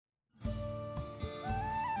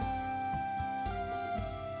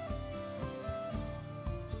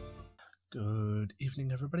Good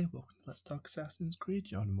evening, everybody. Welcome to Let's Talk Assassin's Creed,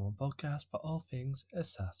 your number one podcast for all things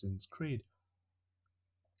Assassin's Creed.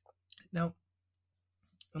 Now,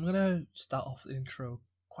 I'm going to start off the intro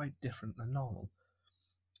quite different than normal.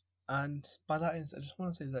 And by that is, I just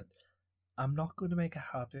want to say that I'm not going to make a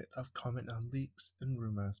habit of commenting on leaks and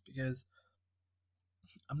rumours because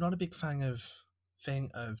I'm not a big fan of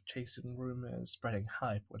chasing rumours, spreading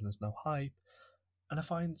hype when there's no hype, and I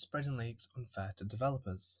find spreading leaks unfair to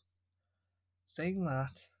developers. Saying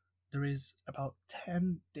that, there is about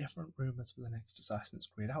 10 different rumours for the next Assassin's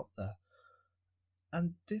Creed out there.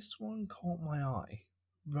 And this one caught my eye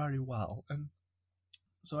very well. And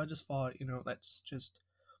so I just thought, I'm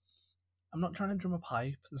not trying to drum up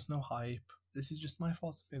hype. There's no hype. This is just my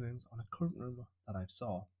thoughts and feelings on a current rumour that I've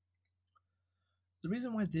saw. The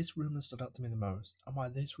reason why this rumour stood out to me the most, and why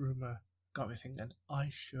this rumour got me thinking I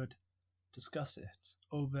should discuss it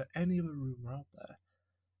over any other rumour out there,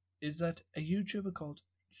 is that a YouTuber called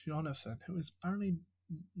Jonathan, who is apparently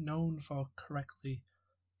known for correctly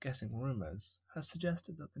guessing rumours, has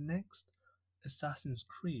suggested that the next Assassin's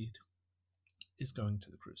Creed is going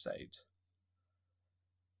to the Crusade.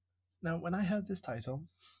 Now, when I heard this title,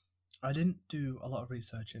 I didn't do a lot of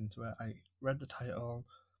research into it. I read the title,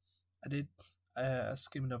 I did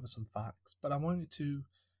skimming over some facts, but I wanted to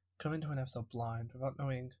come into an episode blind without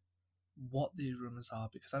knowing what these rumours are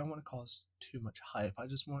because I don't want to cause too much hype. I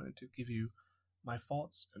just wanted to give you my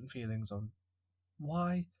thoughts and feelings on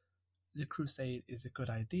why the Crusade is a good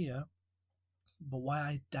idea, but why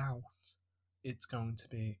I doubt it's going to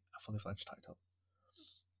be a fully fledged title.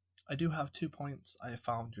 I do have 2 points I have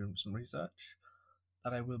found during some research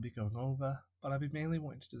that I will be going over, but I'll be mainly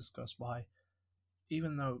wanting to discuss why,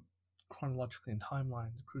 even though chronologically in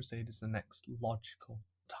timeline, the Crusade is the next logical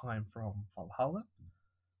time from Valhalla,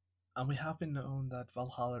 and we have been known that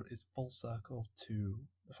Valhalla is full circle to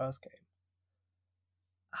the first game.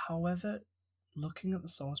 However, looking at the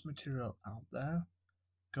source material out there,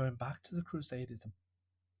 going back to the Crusade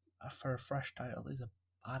for a fresh title is a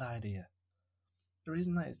bad idea. The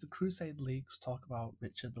reason that is the Crusade leaks talk about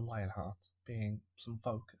Richard the Lionheart being some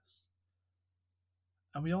focus.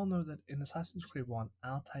 And we all know that in Assassin's Creed 1,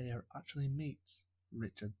 Altair actually meets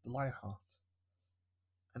Richard the Lionheart.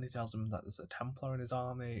 And he tells him that there's a Templar in his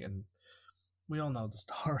army, and we all know the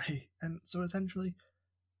story. And so essentially,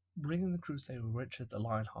 bringing the Crusade with Richard the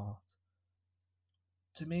Lionheart,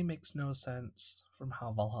 to me, makes no sense from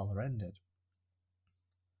how Valhalla ended.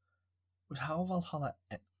 With how Valhalla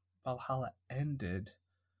ended,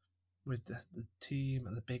 with the team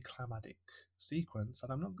and the big climatic sequence,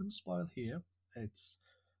 and I'm not going to spoil here, it's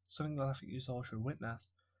something that I think you all should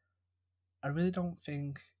witness. I really don't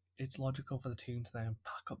think it's logical for the team to then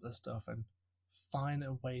pack up their stuff and find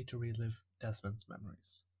a way to relive Desmond's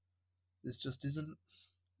memories. This just isn't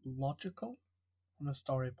logical from a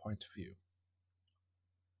story point of view.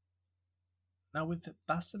 Now, with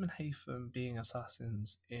Basim and Haytham being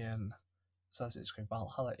assassins in Assassin's Creed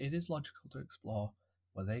Valhalla, it is logical to explore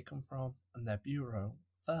where they come from and their bureau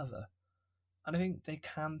further, and I think they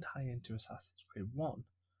can tie into Assassin's Creed 1.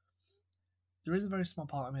 There is a very small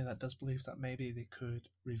part of me that does believe that maybe they could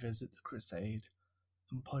revisit the Crusade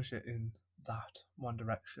and push it in that one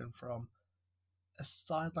direction from a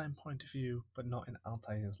sideline point of view, but not in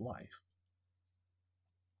Altair's life.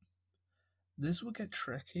 This will get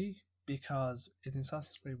tricky because in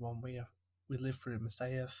Assassin's Creed 1 we live through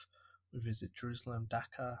Masyaf, we visit Jerusalem,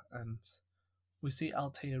 Dacca, and we see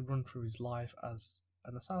Altair run through his life as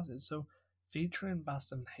an assassin. So featuring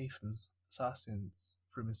Basim and Haytham's assassins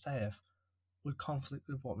through Masyaf would conflict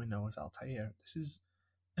with what we know with Altair. This is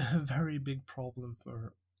a very big problem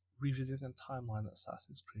for revisiting a timeline that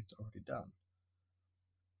Assassin's Creed's already done.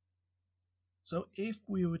 So if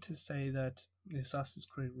we were to say that the Assassin's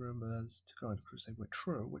Creed rumours to go into Crusade were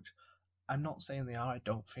true, which I'm not saying they are, I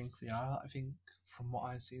don't think they are. I think from what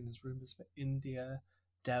I've seen, there's rumours for India,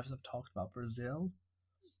 devs have talked about Brazil,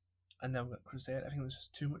 and then we've got Crusade. I think there's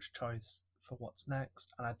just too much choice for what's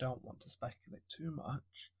next, and I don't want to speculate too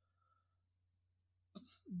much.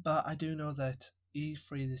 But I do know that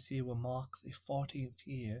E3 this year will mark the 14th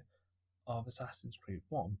year of Assassin's Creed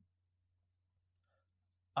 1.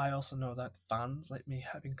 I also know that fans like me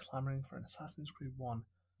have been clamouring for an Assassin's Creed 1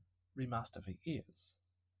 remaster for years.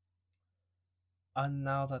 And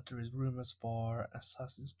now that there is rumours for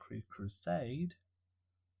Assassin's Creed Crusade,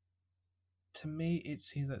 to me it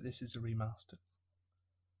seems that this is a remaster.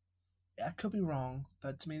 I could be wrong,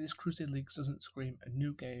 but to me this Crusade Leaks doesn't scream a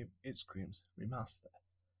new game, it screams remaster.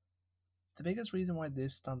 The biggest reason why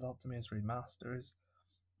this stands out to me as remaster is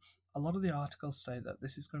a lot of the articles say that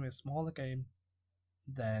this is going to be a smaller game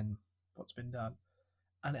than what's been done,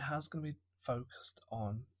 and it has going to be focused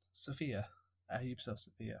on Sophia, Ubisoft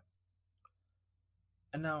Sophia.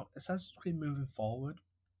 And now, Assassin's Creed moving forward,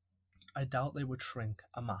 I doubt they would shrink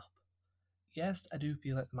a map. Yes, I do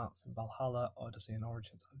feel like the maps in Valhalla, Odyssey, and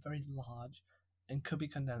Origins are very large and could be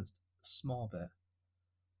condensed a small bit.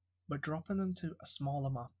 But dropping them to a smaller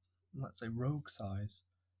map, let's say Rogue size,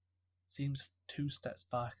 seems 2 steps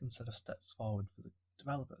back instead of steps forward for the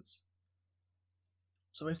developers.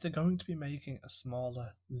 So if they're going to be making a smaller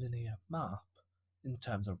linear map in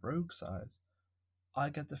terms of Rogue size, I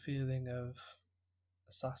get the feeling of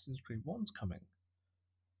Assassin's Creed 1's coming.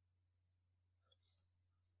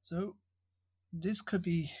 So this could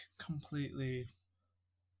be completely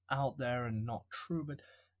out there and not true, but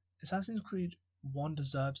Assassin's Creed 1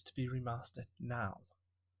 deserves to be remastered now.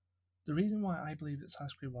 The reason why I believe that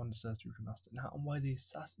Assassin's Creed 1 deserves to be remastered now, and why the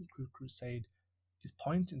Assassin's Creed Crusade is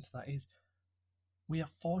pointing to that, is we have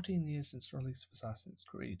 14 years since the release of Assassin's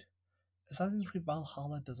Creed. Assassin's Creed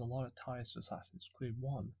Valhalla does a lot of ties to Assassin's Creed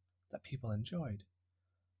 1 that people enjoyed.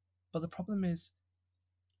 But the problem is,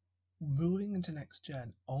 moving into next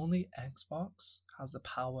gen, only Xbox has the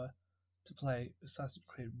power to play Assassin's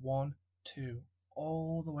Creed 1, 2,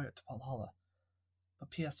 all the way up to Valhalla. But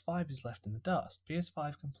PS5 is left in the dust.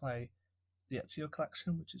 PS5 can play the Ezio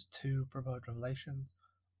Collection, which is 2 Provoked Revelations,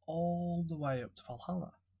 all the way up to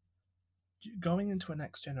Valhalla. Going into a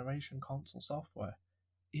next generation console software,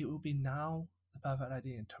 it will be now the perfect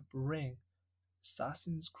idea to bring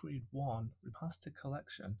Assassin's Creed 1 Remastered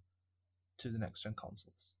Collection to the next gen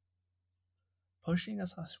consoles. Pushing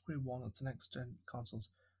Assassin's Creed 1 onto next gen consoles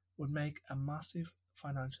would make a massive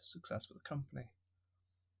financial success for the company.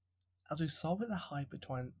 As we saw with the hype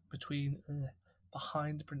behind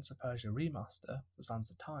the Prince of Persia remaster for Sands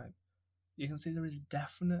of Time, you can see there is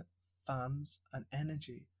definite fans and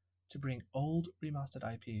energy to bring old remastered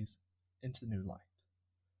IPs into the new light.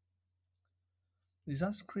 The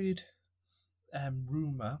Assassin's Creed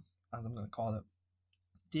rumour, as I'm going to call it,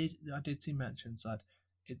 I did see mentions that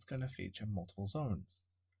it's going to feature multiple zones.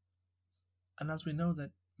 And as we know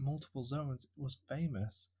that multiple zones was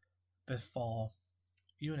famous before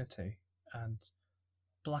Unity and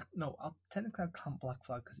technically I can't Black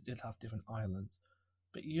Flag because it did have different islands,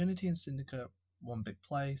 but Unity and Syndicate, one big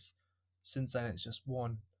place. Since then it's just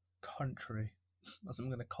one country, as I'm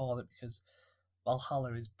going to call it, because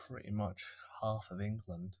Valhalla is pretty much half of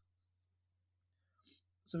England.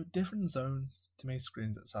 So different zones to me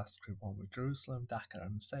screams at Assassin's Creed 1 with Jerusalem, Dakar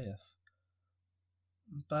and Masyaf.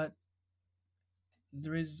 But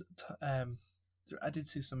there is, I did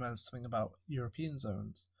see something about European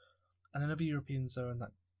zones, and another European zone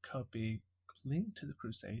that could be linked to the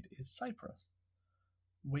Crusade is Cyprus,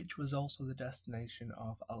 which was also the destination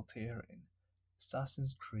of Altair in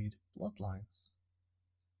Assassin's Creed Bloodlines.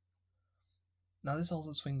 Now this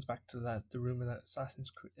also swings back to the rumour that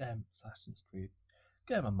Assassin's Creed,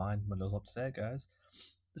 get my mind muddled up today,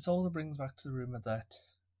 guys. This also brings back to the rumour that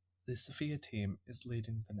the Sophia team is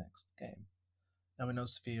leading the next game. Now we know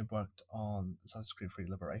Sophia worked on Assassin's Creed 3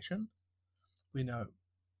 Liberation. We know,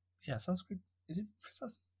 Assassin's Creed, I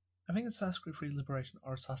think it's Assassin's Creed 3 Liberation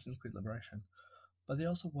or Assassin's Creed Liberation. But they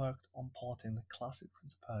also worked on porting the classic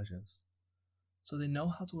Prince of Persias. So they know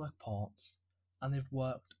how to work ports, and they've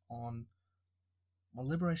worked on,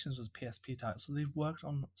 Liberations was a PSP title, so they've worked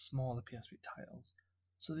on smaller PSP titles.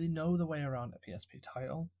 So they know the way around a PSP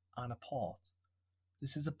title and a port.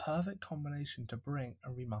 This is a perfect combination to bring a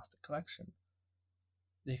remastered collection.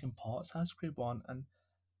 They can port Assassin's Creed 1, and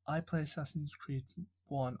I play Assassin's Creed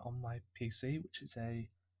 1 on my PC, which is a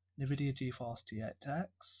NVIDIA GeForce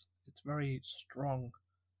GTX. It's very strong.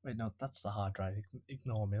 Wait, no, that's the hard drive.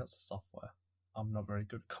 Ignore me, that's the software. I'm not very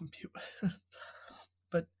good at computers.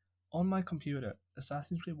 But on my computer,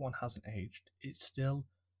 Assassin's Creed 1 hasn't aged. It's still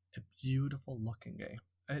a beautiful looking game,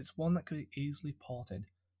 and it's one that could be easily ported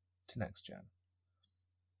to next gen.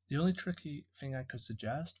 The only tricky thing I could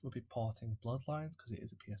suggest would be porting Bloodlines, because it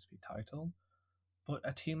is a PSP title, but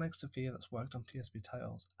a team like Sophia that's worked on PSP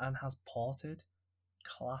titles and has ported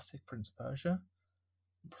classic Prince of Persia,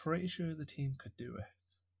 I'm pretty sure the team could do it.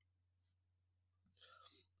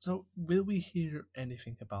 So, will we hear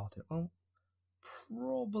anything about it? Well,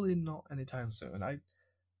 probably not anytime soon.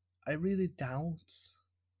 I really doubt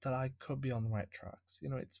that I could be on the right tracks.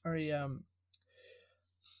 It's very,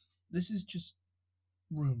 this is just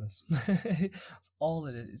rumours. That's all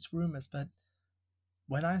it is. It's rumours, but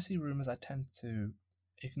when I see rumours, I tend to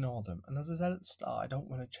ignore them. And as I said at the start, I don't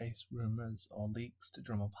want to chase rumours or leaks to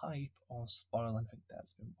drum up hype or spoil anything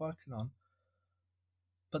that's been working on.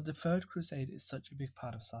 But the Third Crusade is such a big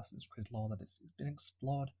part of Assassin's Creed lore that it's been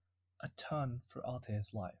explored a ton through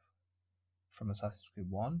Altair's life. from Assassin's Creed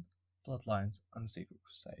 1, Bloodlines, and Secret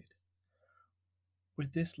Crusade.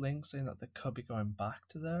 With this link saying that they could be going back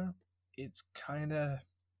to there, it's kind of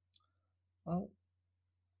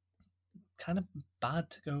bad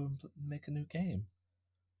to go and make a new game.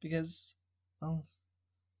 Because,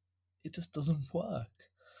 it just doesn't work.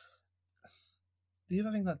 The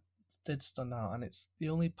other thing that did stand out, and it's the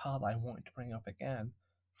only part that I wanted to bring up again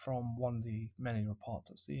from one of the many reports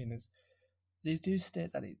I've seen, is they do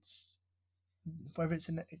state that it's, whether it's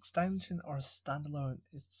an extension or a standalone,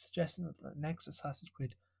 is suggesting that the next Assassin's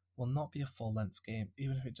Creed will not be a full-length game,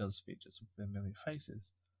 even if it does feature some familiar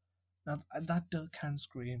faces. Now, that can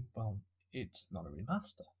scream, well, it's not a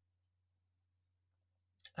remaster.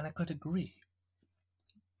 And I could agree,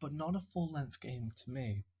 but not a full-length game to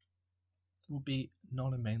me will be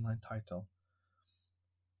not a mainline title.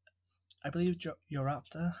 I believe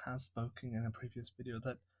Euraptor has spoken in a previous video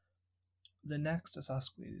that the next Assassin's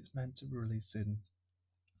Creed is meant to be released in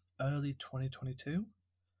early 2022,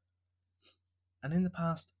 and in the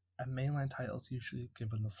past, a mainline title is usually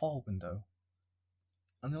given the fall window,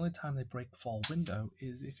 and the only time they break fall window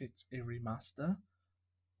is if it's a remaster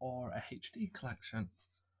or a HD collection.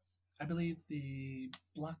 I believe the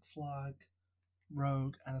Black Flag,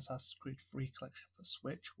 Rogue, and Assassin's Creed 3 collection for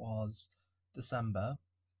Switch was December.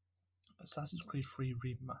 Assassin's Creed 3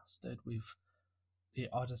 Remastered with the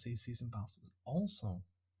Odyssey Season Pass was also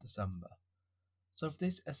December. So if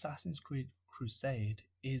this Assassin's Creed Crusade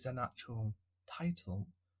is an actual title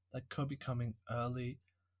that could be coming early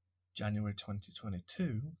January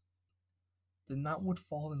 2022, then that would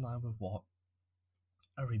fall in line with what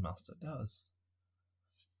a remaster does.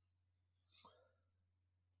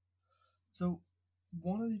 So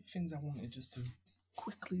one of the things I wanted just to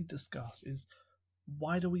quickly discuss is,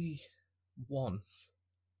 why do we want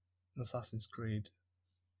an Assassin's Creed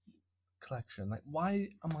collection? Like, why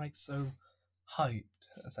am I so hyped,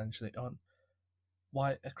 essentially, on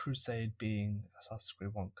why a Crusade being Assassin's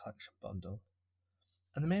Creed 1 collection bundle?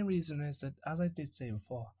 And the main reason is that, as I did say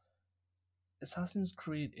before, Assassin's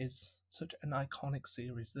Creed is such an iconic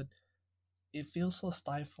series that it feels so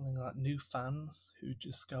stifling that new fans who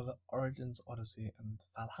discover Origins, Odyssey, and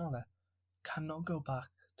Valhalla cannot go back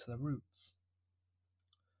to their roots.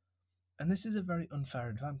 And this is a very unfair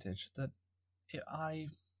advantage that I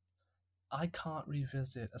can't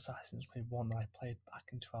revisit Assassin's Creed 1 that I played back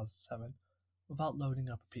in 2007 without loading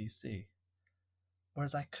up a PC,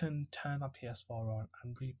 whereas I can turn my PS4 on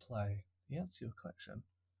and replay the Ezio collection.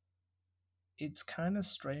 It's kind of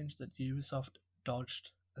strange that Ubisoft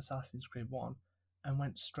dodged Assassin's Creed 1 and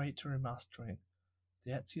went straight to remastering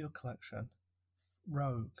the Ezio collection,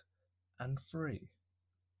 Rogue, and 3,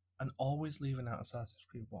 and always leaving out Assassin's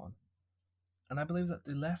Creed 1. And I believe that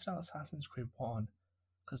they left out Assassin's Creed 1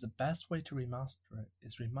 because the best way to remaster it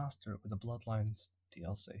is remaster it with a Bloodlines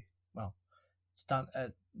DLC. Well,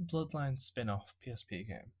 Bloodlines spin-off PSP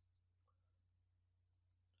game.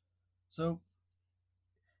 So,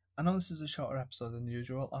 I know this is a shorter episode than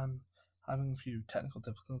usual. I'm having a few technical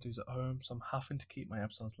difficulties at home, so I'm having to keep my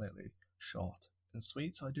episodes lately short and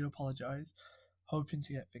sweet, so I do apologise, hoping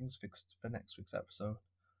to get things fixed for next week's episode.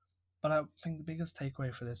 But I think the biggest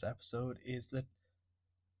takeaway for this episode is that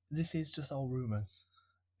this is just all rumours.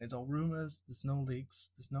 It's all rumours, there's no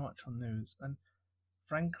leaks, there's no actual news, and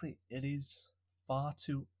frankly, it is far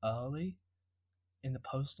too early in the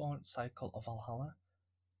post-launch cycle of Valhalla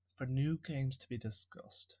for new games to be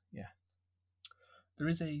discussed. Yeah. There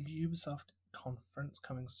is a Ubisoft conference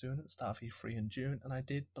coming soon at the start of E3 in June, and I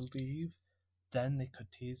did believe then they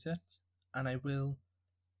could tease it, and I will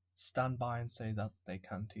stand by and say that they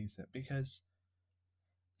can tease it, because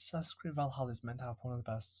Assassin's Creed Valhalla is meant to have one of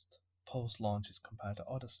the best post-launches compared to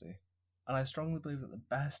Odyssey, and I strongly believe that the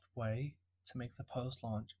best way to make the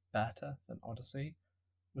post-launch better than Odyssey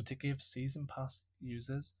would to give Season Pass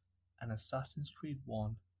users an Assassin's Creed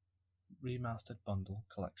 1 remastered bundle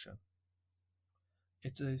collection.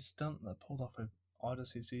 It's a stunt that pulled off with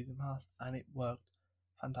Odyssey Season Pass, and it worked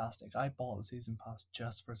fantastic. I bought the Season Pass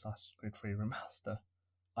just for Assassin's Creed 3 Remaster.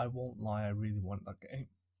 I won't lie, I really want that game.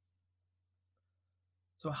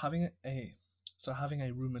 So having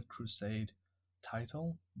a rumored Crusade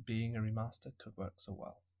title being a remaster could work so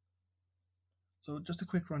well. So just a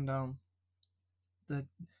quick rundown. The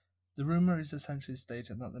rumor is essentially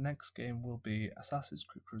stating that the next game will be Assassin's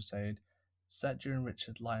Creed Crusade, set during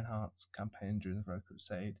Richard Lionheart's campaign during the Red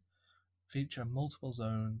Crusade, feature multiple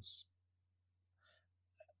zones.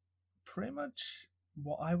 Pretty much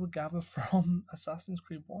what I would gather from Assassin's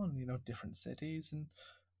Creed 1, different cities, and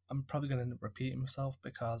I'm probably going to end up repeating myself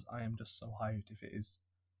because I am just so hyped if it is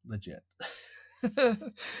legit.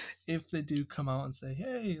 if they do come out and say,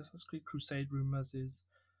 hey, Assassin's Creed Crusade Rumors is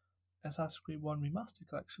Assassin's Creed 1 Remastered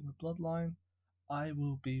Collection with Bloodline, I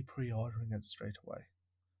will be pre-ordering it straight away.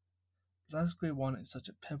 Assassin's Creed 1 is such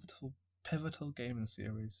a pivotal gaming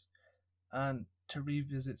series, and to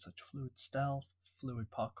revisit such fluid stealth, fluid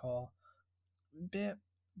parkour, bit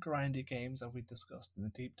grindy games that we discussed in the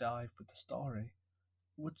deep dive with the story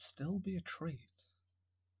would still be a treat.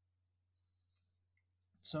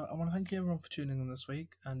 So I want to thank everyone for tuning in this week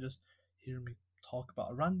and just hearing me talk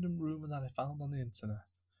about a random rumour that I found on the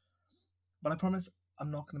internet. But I promise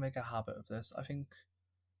I'm not going to make a habit of this. I think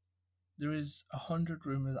there is 100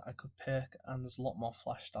 rumours that I could pick, and there's a lot more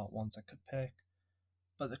flashed out ones I could pick.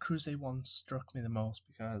 But the Crusade one struck me the most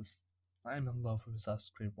because I'm in love with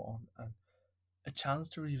Assassin's Creed 1, and a chance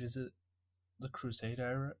to revisit the Crusade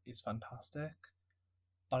era is fantastic,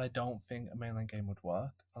 but I don't think a mainline game would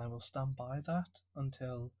work, and I will stand by that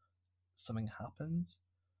until something happens.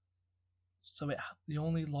 So the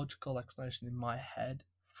only logical explanation in my head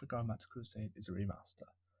for going back to Crusade is a remaster.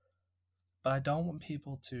 But I don't want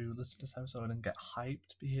people to listen to this episode and get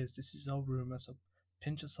hyped because this is all rumour, so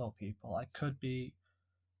pinch yourself, people. I could be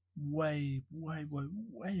way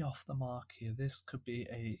off the mark here. This could be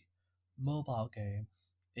a mobile game.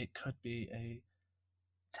 It could be a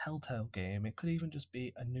Telltale game. It could even just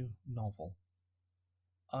be a new novel.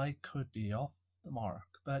 I could be off the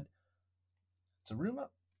mark, but it's a rumour,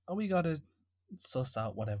 and we gotta suss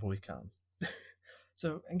out whatever we can.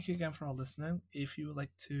 So thank you again for all listening. If you would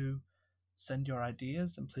like to send your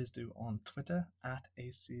ideas, then please do on Twitter at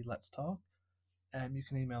AC Let's Talk. You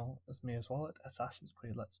can email me as well at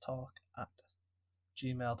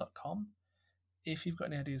assassinscreedletstalk@gmail.com. If you've got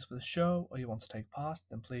any ideas for the show or you want to take part,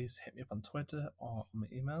 then please hit me up on Twitter or on my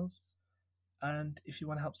emails. And if you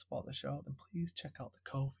want to help support the show, then please check out the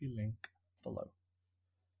Ko-fi link below.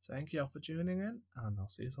 So thank you all for tuning in, and I'll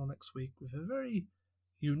see you all next week with a very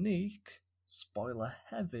unique,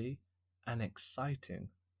 spoiler-heavy, and exciting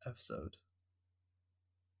episode.